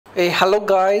Hey, hello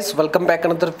guys, welcome back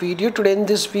another video. Today in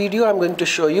this video I'm going to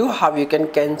show you how you can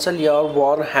cancel your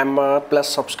Warhammer Plus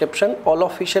subscription, all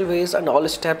official ways and all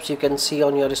steps you can see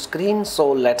on your screen. So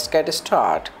let's get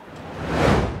started.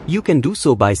 You can do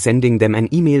so by sending them an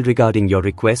email regarding your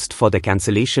request for the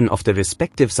cancellation of the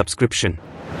respective subscription.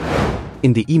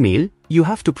 In the email, you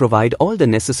have to provide all the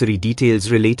necessary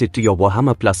details related to your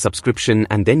Warhammer Plus subscription,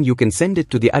 and then you can send it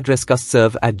to the address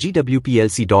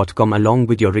custserve@gwplc.com along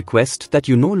with your request that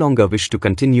you no longer wish to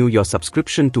continue your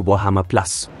subscription to Warhammer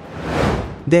Plus.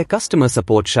 Their customer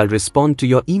support shall respond to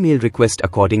your email request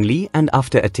accordingly, and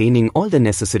after attaining all the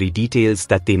necessary details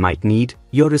that they might need,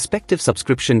 your respective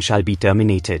subscription shall be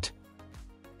terminated.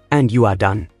 And you are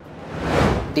done.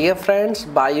 Dear friends,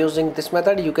 by using this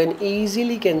method you can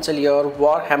easily cancel your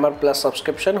Warhammer Plus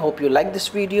subscription. Hope you like this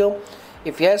video.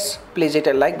 If yes, please hit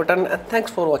a like button and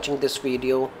thanks for watching this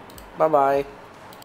video. Bye bye.